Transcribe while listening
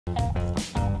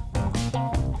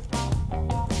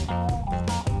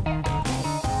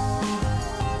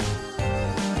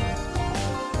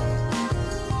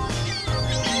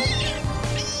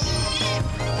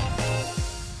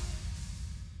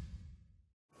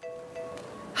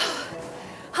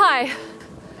Hi,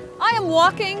 I am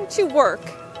walking to work.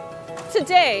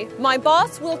 Today, my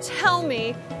boss will tell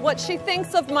me what she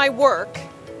thinks of my work.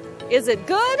 Is it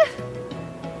good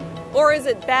or is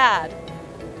it bad?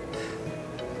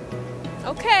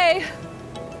 Okay,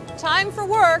 time for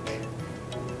work.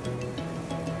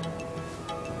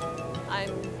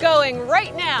 I'm going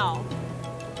right now.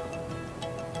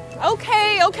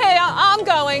 Okay, I'm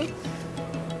going.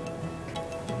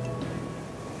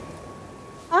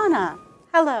 Anna,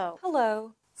 hello.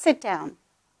 Hello. Sit down.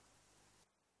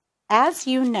 As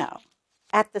you know,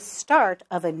 at the start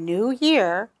of a new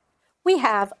year, we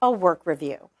have a work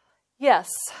review. Yes,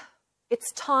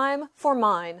 it's time for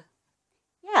mine.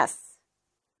 Yes.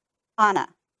 Anna,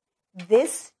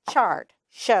 this chart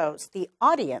shows the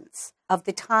audience of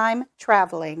the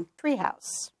time-traveling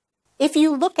treehouse. If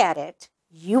you look at it,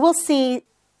 you will see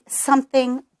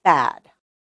something bad.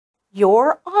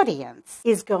 Your audience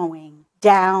is going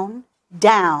down,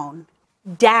 down,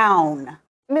 down.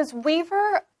 Ms.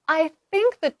 Weaver, I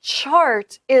think the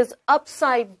chart is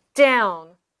upside down.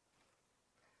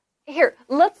 Here,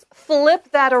 let's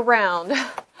flip that around.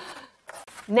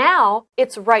 Now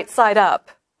it's right side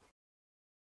up.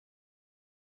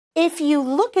 If you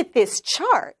look at this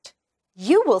chart,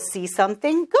 you will see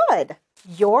something good.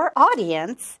 Your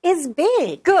audience is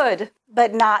big. Good.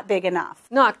 But not big enough.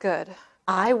 Not good.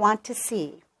 I want to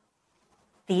see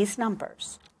these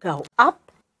numbers go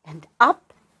up and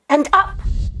up and up.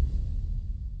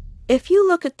 If you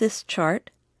look at this chart,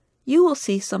 you will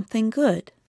see something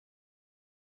good.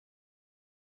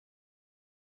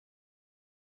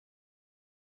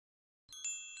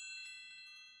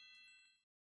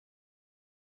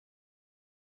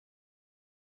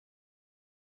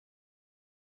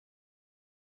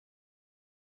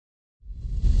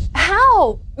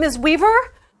 How, Ms.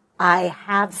 Weaver? I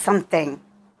have something.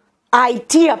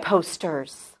 Idea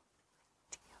posters.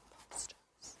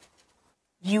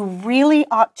 You really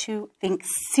ought to think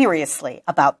seriously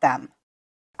about them.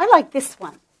 I like this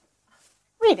one.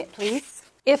 Read it, please.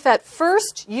 If at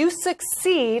first you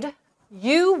succeed,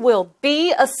 you will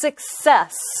be a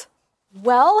success.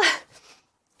 Well,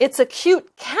 it's a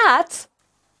cute cat.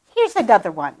 Here's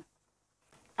another one.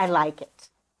 I like it.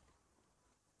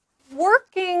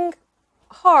 Working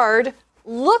hard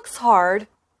looks hard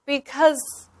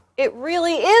because it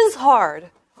really is hard.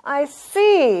 I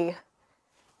see.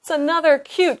 It's another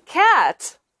cute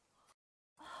cat.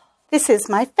 This is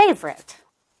my favorite.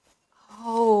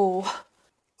 Oh,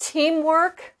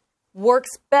 teamwork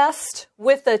works best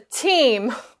with a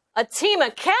team. A team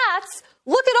of cats?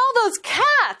 Look at all those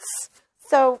cats!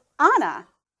 So, Anna,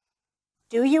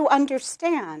 do you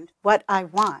understand what I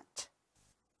want?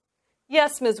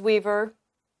 Yes, Ms. Weaver,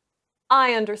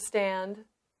 I understand.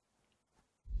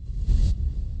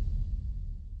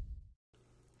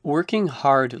 Working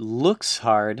hard looks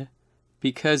hard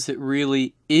because it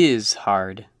really is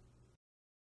hard.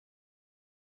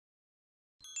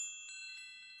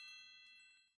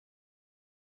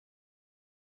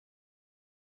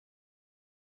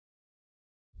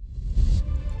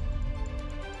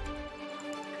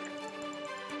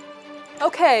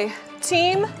 Okay,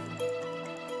 team,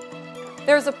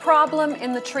 there's a problem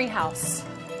in the treehouse.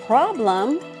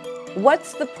 Problem?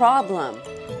 What's the problem?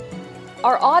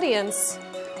 Our audience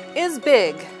is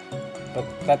big. But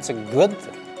that's a good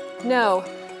thing. No,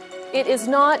 it is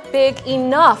not big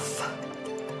enough.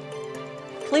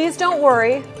 Please don't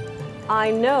worry.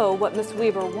 I know what Miss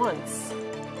Weaver wants.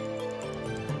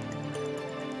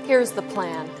 Here's the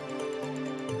plan.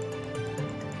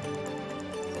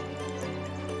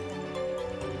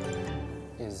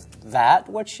 Is that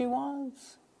what she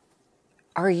wants?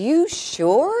 Are you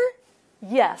sure?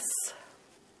 Yes.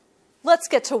 Let's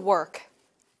get to work.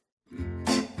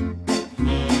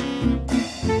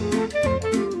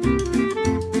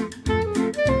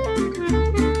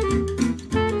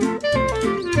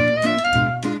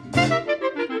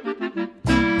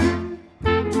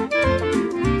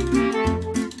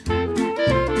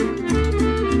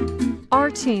 Our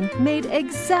team made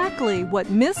exactly what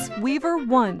Miss Weaver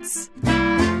wants.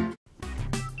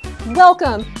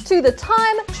 Welcome to the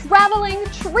time-traveling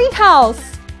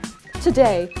treehouse.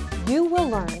 Today, you will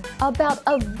learn about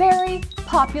a very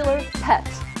popular pet.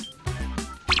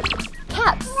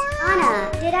 Cats. Anna,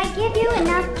 did I give you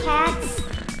enough cats?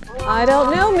 I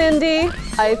don't know, Mindy.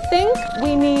 I think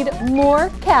we need more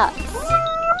cats.